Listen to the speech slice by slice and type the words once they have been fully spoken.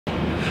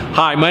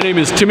Hi, my name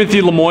is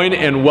Timothy Lemoyne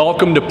and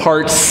welcome to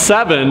part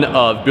 7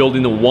 of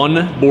building the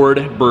one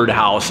board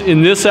birdhouse.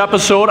 In this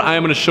episode, I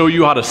am going to show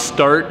you how to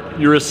start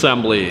your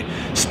assembly.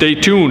 Stay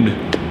tuned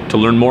to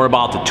learn more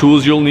about the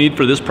tools you'll need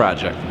for this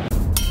project.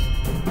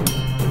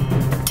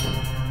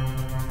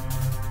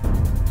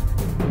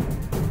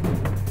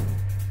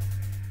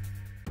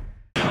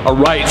 All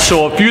right,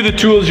 so a few of the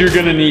tools you're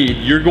going to need.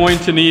 You're going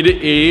to need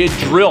a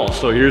drill.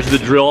 So here's the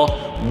drill,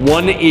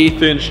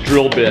 1/8 inch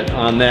drill bit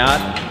on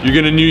that. You're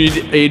going to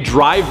need a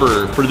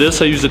driver. For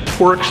this I use a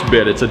Torx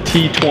bit, it's a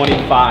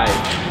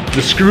T25.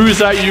 The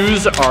screws I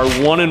use are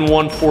 1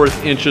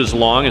 1/4 inches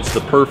long, it's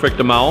the perfect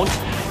amount.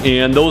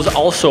 And those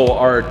also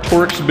are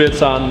Torx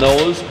bits on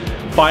those.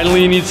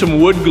 Finally, you need some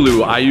wood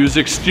glue. I use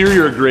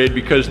exterior grade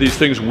because these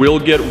things will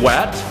get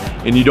wet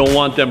and you don't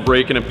want them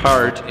breaking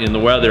apart in the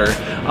weather.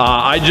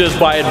 I just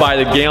buy it by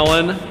the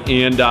gallon,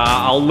 and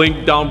I'll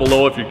link down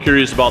below if you're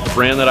curious about the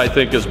brand that I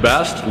think is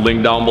best,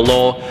 link down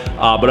below.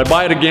 But I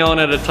buy it a gallon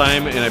at a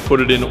time and I put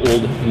it in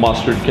old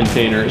mustard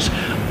containers.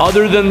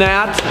 Other than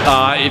that,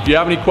 if you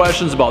have any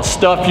questions about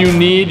stuff you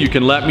need, you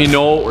can let me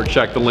know or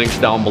check the links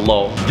down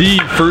below. The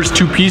first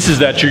two pieces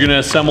that you're gonna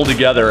assemble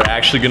together are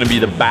actually gonna be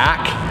the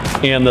back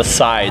and the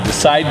side. The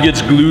side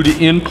gets glued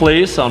in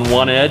place on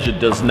one edge. It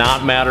does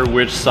not matter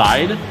which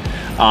side.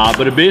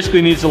 But it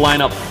basically needs to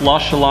line up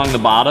flush along the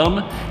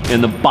bottom,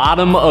 and the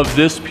bottom of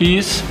this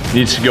piece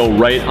needs to go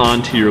right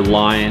onto your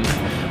line.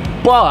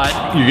 But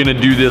you're gonna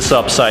do this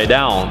upside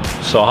down.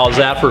 So how's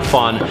that for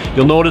fun?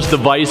 You'll notice the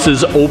vise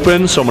is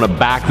open, so I'm gonna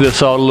back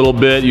this out a little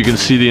bit. You can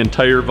see the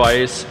entire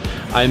vise.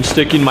 I'm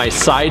sticking my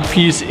side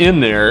piece in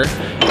there,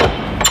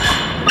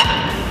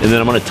 and then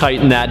I'm gonna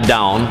tighten that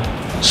down.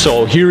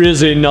 So here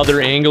is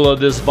another angle of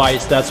this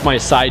vise. That's my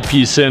side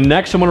piece in.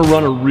 Next, I'm gonna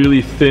run a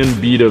really thin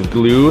bead of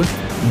glue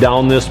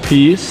down this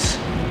piece.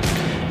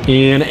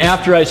 And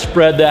after I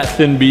spread that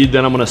thin bead,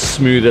 then I'm gonna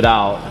smooth it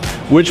out.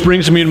 Which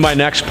brings me to my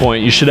next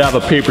point. You should have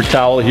a paper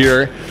towel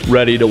here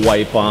ready to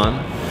wipe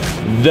on.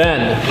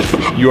 Then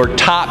your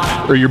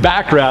top, or your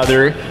back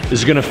rather,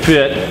 is gonna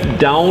fit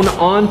down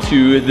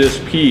onto this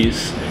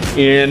piece.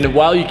 And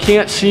while you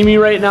can't see me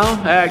right now,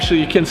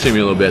 actually you can see me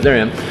a little bit, there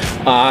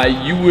I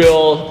am. You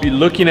will be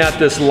looking at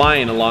this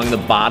line along the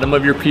bottom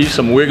of your piece.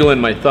 I'm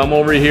wiggling my thumb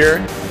over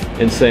here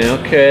and saying,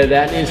 okay,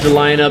 that needs to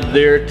line up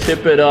there,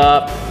 tip it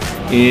up,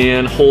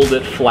 and hold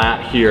it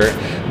flat here.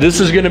 This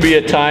is gonna be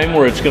a time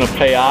where it's gonna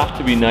pay off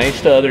to be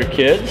nice to other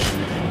kids,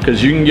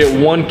 because you can get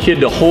one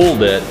kid to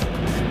hold it,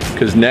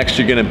 because next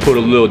you're gonna put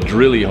a little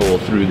drilly hole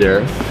through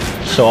there.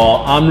 So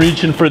I'm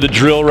reaching for the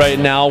drill right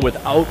now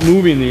without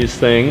moving these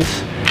things,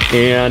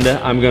 and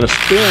I'm gonna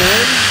spin,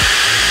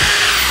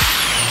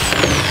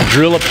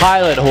 drill a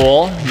pilot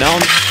hole. Now,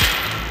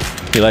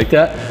 you like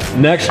that?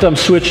 Next, I'm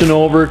switching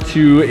over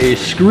to a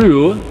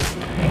screw,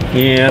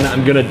 and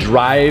I'm gonna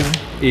drive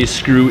a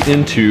screw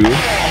into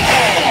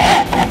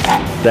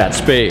that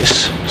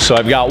space. So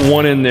I've got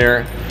one in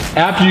there.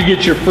 After you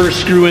get your first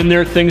screw in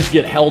there, things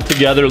get held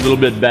together a little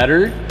bit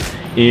better.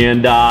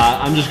 And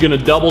I'm just gonna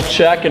double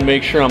check and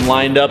make sure I'm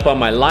lined up on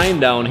my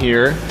line down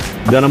here.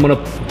 Then I'm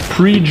gonna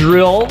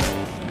pre-drill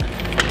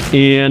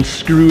and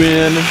screw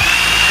in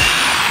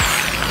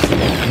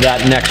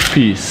that next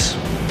piece.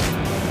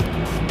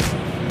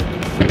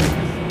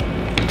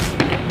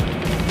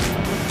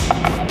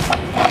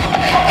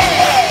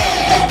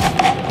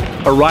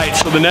 All right,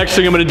 so the next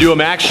thing I'm gonna do,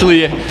 I'm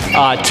actually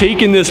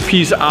taking this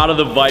piece out of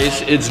the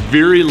vise. It's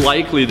very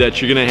likely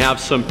that you're gonna have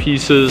some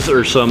pieces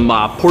or some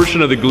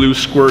portion of the glue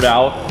squirt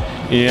out.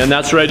 And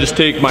that's where I just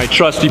take my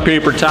trusty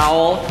paper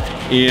towel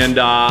and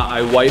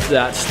I wipe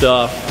that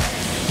stuff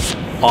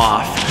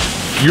off.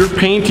 You're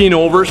painting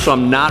over, so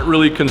I'm not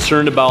really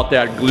concerned about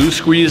that glue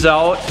squeeze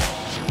out.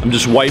 I'm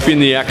just wiping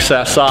the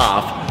excess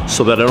off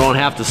so that I don't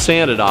have to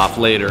sand it off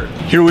later.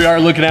 Here we are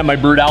looking at my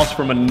birdhouse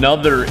from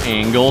another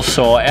angle.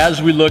 So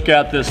as we look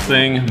at this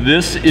thing,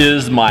 this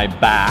is my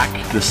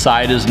back. The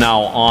side is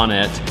now on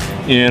it.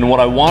 And what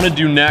I want to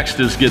do next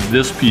is get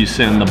this piece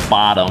in the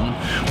bottom.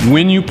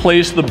 When you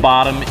place the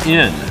bottom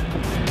in,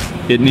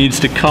 it needs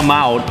to come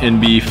out and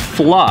be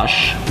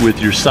flush with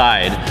your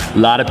side. A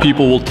lot of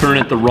people will turn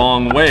it the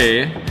wrong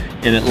way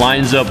and it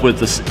lines up with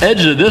the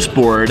edge of this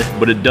board,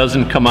 but it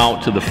doesn't come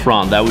out to the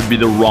front. That would be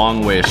the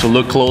wrong way, so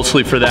look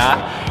closely for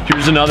that.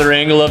 Here's another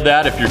angle of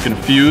that if you're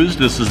confused.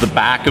 This is the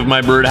back of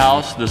my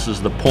birdhouse. This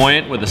is the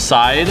point with the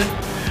side.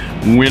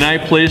 When I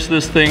place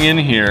this thing in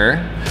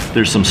here,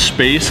 there's some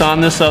space on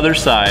this other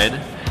side,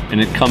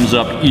 and it comes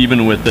up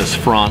even with this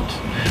front.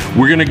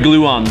 We're gonna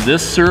glue on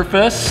this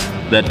surface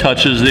that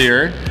touches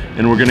there,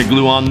 and we're gonna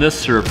glue on this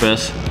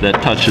surface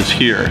that touches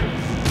here.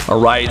 All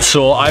right,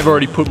 so I've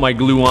already put my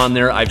glue on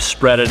there, I've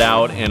spread it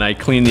out, and I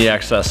cleaned the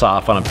excess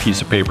off on a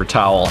piece of paper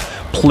towel.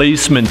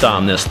 Placement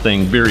on this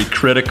thing, very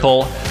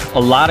critical.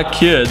 A lot of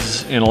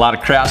kids and a lot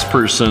of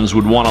craftspersons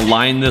would want to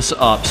line this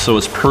up so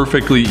it's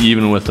perfectly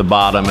even with the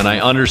bottom, and I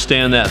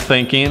understand that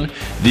thinking.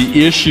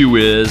 The issue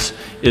is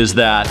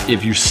that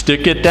if you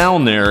stick it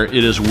down there,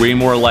 it is way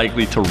more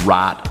likely to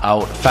rot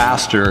out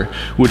faster,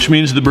 which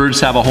means the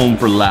birds have a home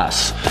for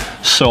less.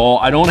 So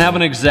I don't have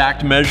an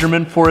exact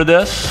measurement for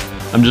this.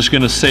 I'm just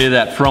gonna say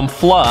that from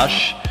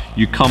flush,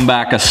 you come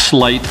back a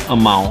slight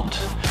amount.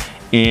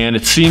 And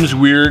it seems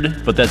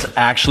weird, but that's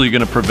actually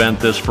gonna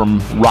prevent this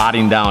from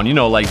rotting down, you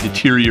know, like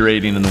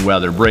deteriorating in the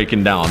weather,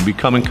 breaking down,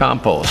 becoming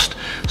compost.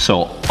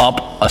 So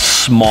up a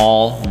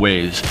small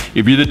ways.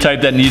 If you're the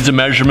type that needs a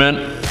measurement,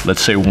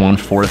 let's say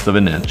 1/4 of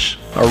an inch.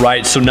 All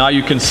right, so now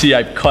you can see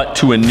I've cut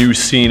to a new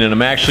scene, and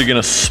I'm actually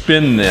gonna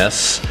spin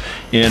this.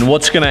 And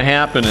what's gonna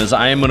happen is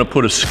I am gonna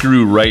put a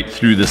screw right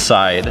through the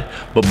side.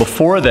 But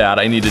before that,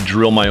 I need to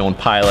drill my own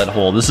pilot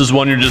hole. This is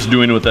one you're just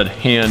doing with a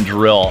hand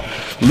drill.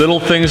 Little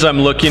things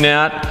I'm looking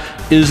at,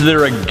 is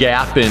there a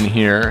gap in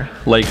here?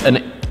 Like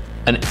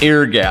an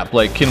air gap,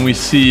 like can we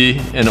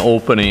see an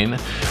opening?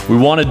 We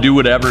wanna do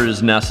whatever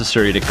is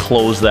necessary to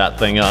close that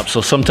thing up.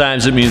 So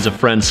sometimes it means a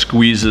friend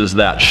squeezes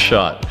that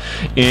shut.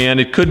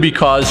 And it could be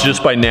caused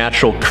just by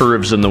natural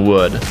curves in the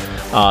wood.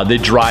 They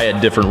dry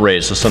at different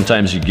rates, so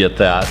sometimes you get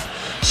that.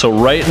 So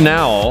right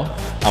now,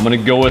 I'm gonna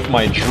go with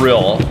my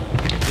drill,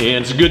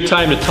 and it's a good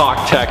time to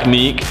talk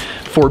technique.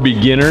 For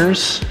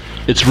beginners,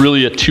 it's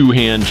really a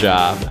two-hand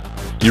job.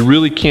 You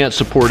really can't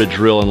support a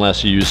drill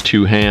unless you use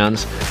two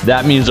hands.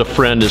 That means a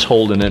friend is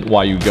holding it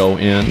while you go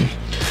in.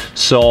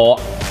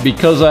 So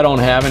because I don't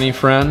have any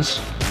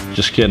friends,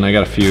 just kidding, I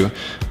got a few,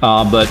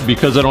 but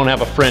because I don't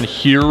have a friend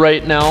here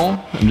right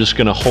now, I'm just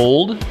gonna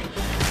hold.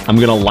 I'm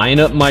gonna line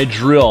up my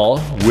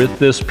drill with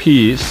this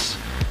piece,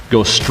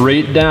 go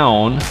straight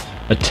down,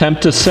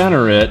 attempt to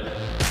center it,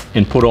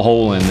 and put a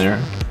hole in there.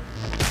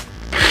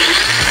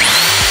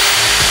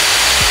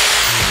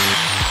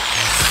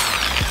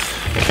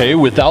 Okay,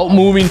 without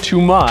moving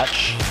too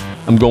much,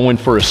 I'm going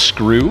for a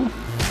screw.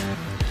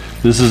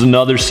 This is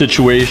another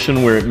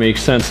situation where it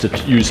makes sense to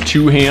use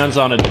two hands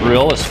on a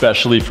drill,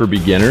 especially for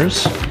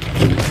beginners.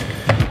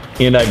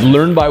 And I've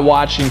learned by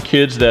watching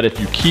kids that if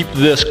you keep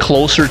this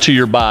closer to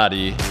your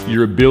body,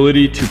 your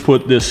ability to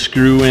put this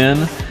screw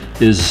in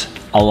is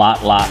a lot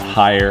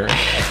higher.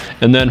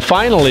 And then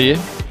finally,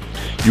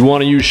 you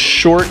want to use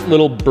short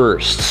little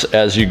bursts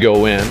as you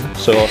go in.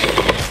 So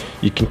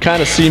you can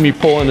kind of see me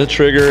pulling the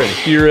trigger and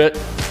hear it.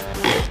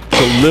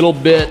 It's a little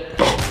bit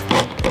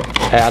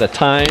at a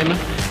time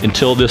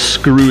until this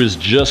screw is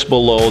just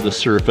below the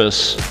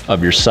surface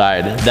of your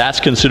side. That's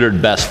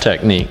considered best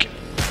technique.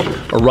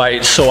 All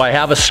right, so I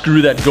have a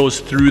screw that goes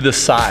through the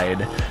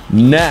side.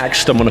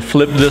 Next, I'm gonna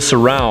flip this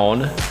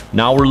around.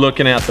 Now we're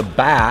looking at the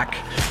back,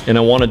 and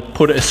I wanna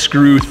put a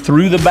screw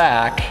through the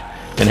back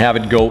and have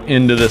it go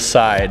into the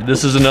side.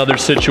 This is another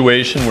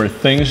situation where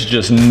things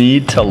just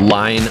need to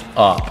line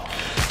up.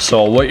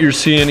 So what you're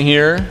seeing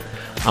here,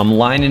 I'm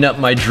lining up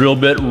my drill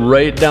bit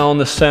right down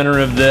the center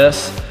of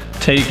this,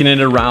 taking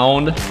it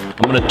around.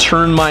 I'm gonna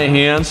turn my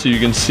hand so you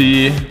can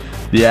see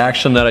the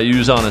action that I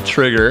use on a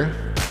trigger.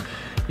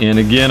 And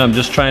again, I'm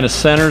just trying to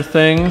center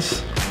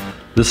things.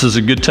 This is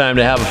a good time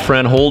to have a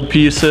friend hold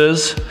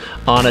pieces.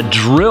 On a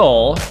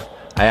drill,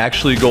 I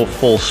actually go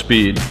full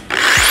speed.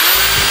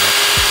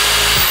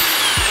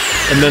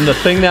 And then the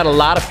thing that a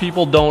lot of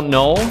people don't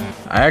know,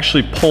 I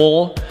actually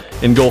pull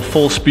and go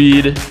full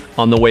speed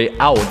on the way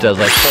out as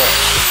I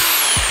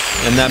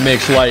pull. And that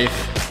makes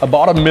life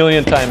about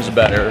 1,000,000 times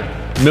better.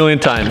 1,000,000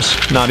 times,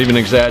 not even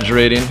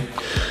exaggerating.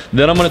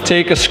 Then I'm gonna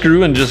take a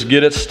screw and just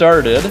get it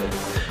started.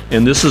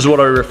 And this is what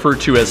I refer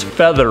to as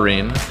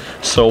feathering.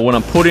 So when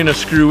I'm putting a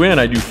screw in,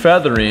 I do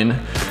feathering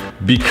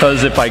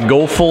because if I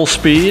go full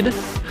speed,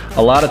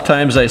 a lot of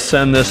times I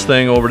send this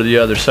thing over to the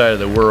other side of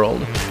the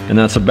world, and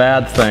that's a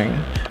bad thing.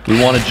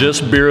 We want to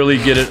just barely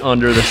get it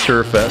under the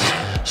surface.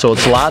 So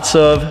it's lots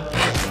of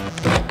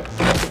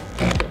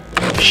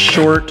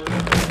short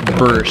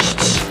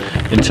bursts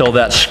until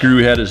that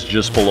screw head is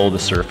just below the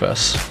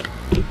surface.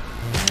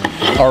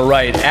 All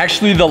right,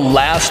 actually the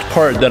last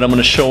part that I'm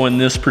gonna show in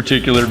this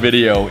particular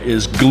video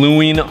is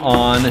gluing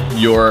on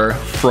your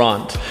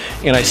front.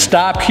 And I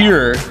stop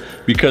here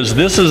because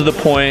this is the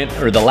point,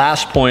 or the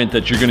last point,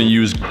 that you're gonna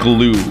use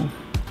glue,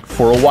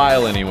 for a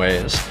while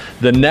anyways.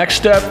 The next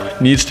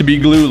step needs to be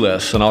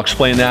glueless, and I'll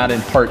explain that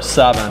in part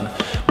 7.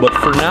 But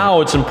for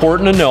now, it's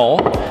important to know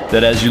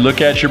that as you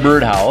look at your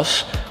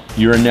birdhouse,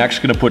 you're next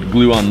gonna put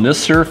glue on this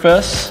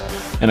surface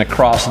and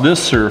across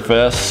this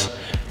surface,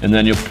 and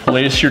then you'll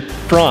place your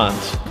front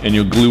and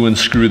you'll glue and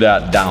screw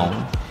that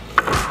down.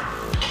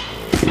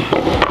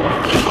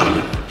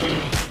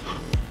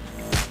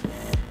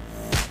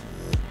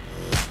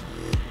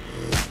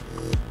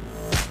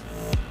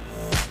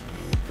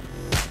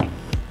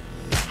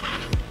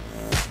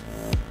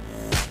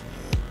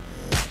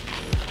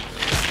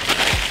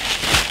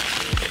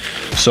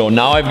 So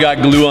now I've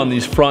got glue on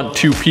these front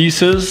two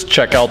pieces.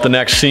 Check out the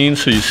next scene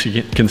so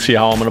you can see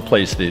how I'm gonna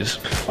place these.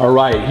 All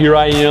right, here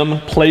I am.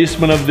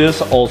 Placement of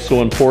this,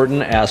 also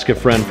important. Ask a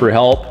friend for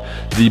help.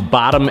 The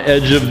bottom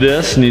edge of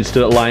this needs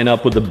to line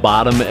up with the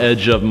bottom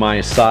edge of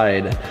my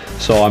side.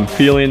 So I'm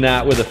feeling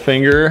that with a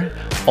finger.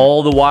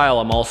 All the while,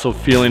 I'm also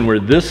feeling where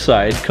this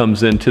side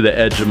comes into the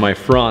edge of my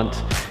front,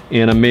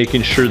 and I'm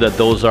making sure that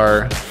those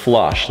are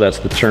flush. That's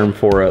the term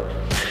for it.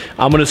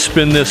 I'm gonna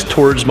spin this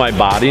towards my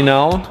body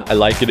now. I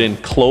like it in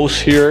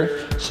close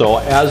here. So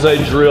as I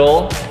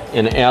drill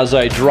and as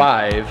I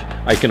drive,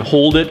 I can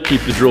hold it, keep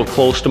the drill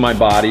close to my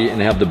body,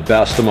 and have the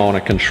best amount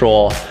of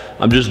control.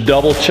 I'm just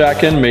double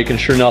checking, making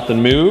sure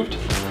nothing moved.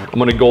 I'm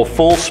gonna go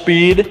full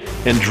speed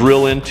and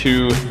drill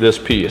into this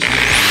piece.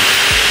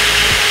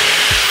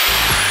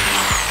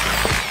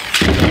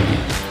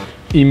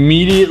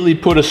 Immediately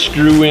put a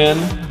screw in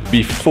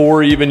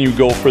before even you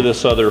go for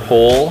this other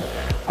hole.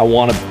 I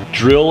want to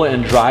drill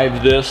and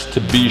drive this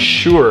to be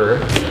sure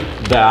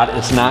that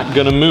it's not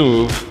going to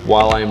move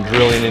while I'm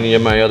drilling any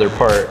of my other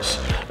parts.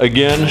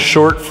 Again,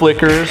 short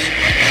flickers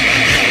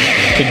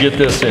to get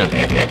this in.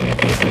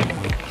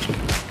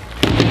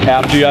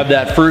 After you have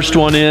that first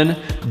one in,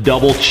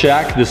 double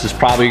check. This is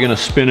probably going to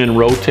spin and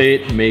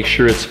rotate. Make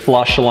sure it's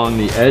flush along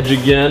the edge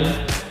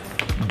again.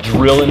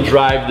 Drill and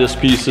drive this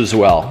piece as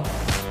well.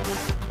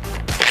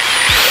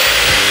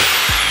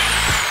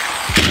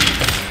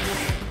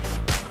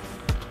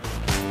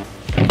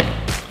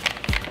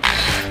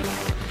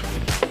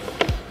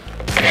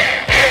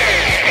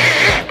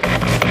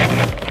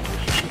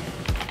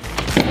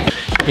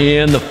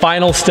 And the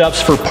final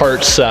steps for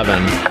part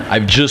 7.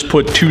 I've just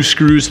put 2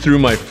 screws through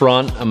my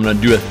front. I'm gonna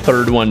do a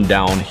third one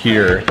down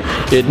here.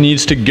 It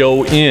needs to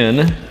go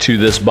in to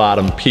this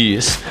bottom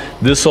piece.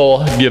 This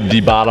will give the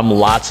bottom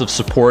lots of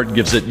support,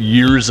 gives it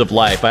years of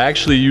life. I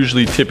actually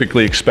usually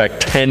typically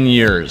expect 10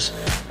 years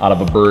out of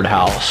a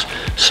birdhouse.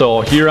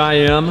 So here I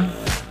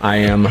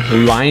am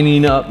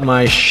lining up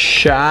my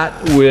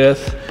shot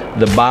with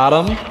the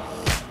bottom.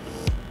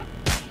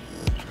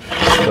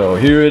 So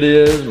here it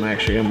is. I'm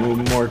actually gonna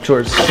move more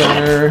towards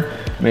center,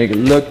 make it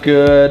look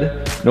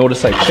good.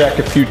 Notice I check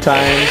a few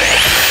times.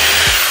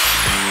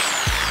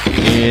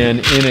 And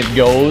in it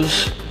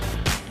goes.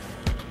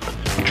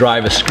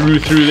 Drive a screw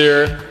through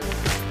there.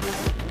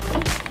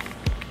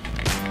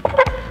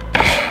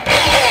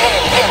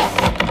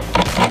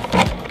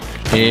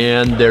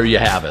 And there you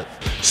have it.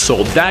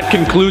 So that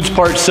concludes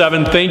part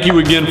 7. Thank you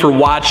again for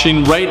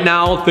watching. Right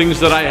now, things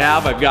that I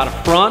have, I've got a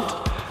front,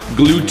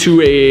 glued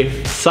to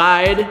a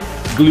side,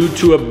 glued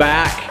to a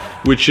back,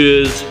 which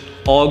is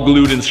all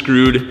glued and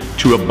screwed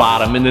to a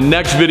bottom. In the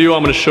next video,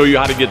 I'm gonna show you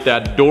how to get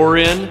that door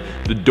in.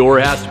 The door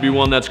has to be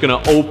one that's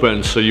gonna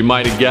open, so you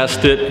might have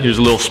guessed it. Here's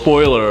a little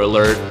spoiler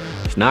alert.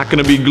 It's not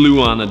gonna be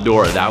glue on the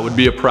door. That would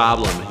be a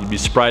problem. You'd be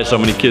surprised how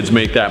many kids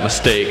make that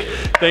mistake.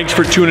 Thanks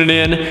for tuning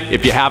in.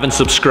 If you haven't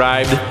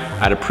subscribed,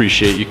 I'd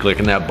appreciate you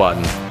clicking that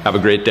button. Have a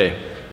great day.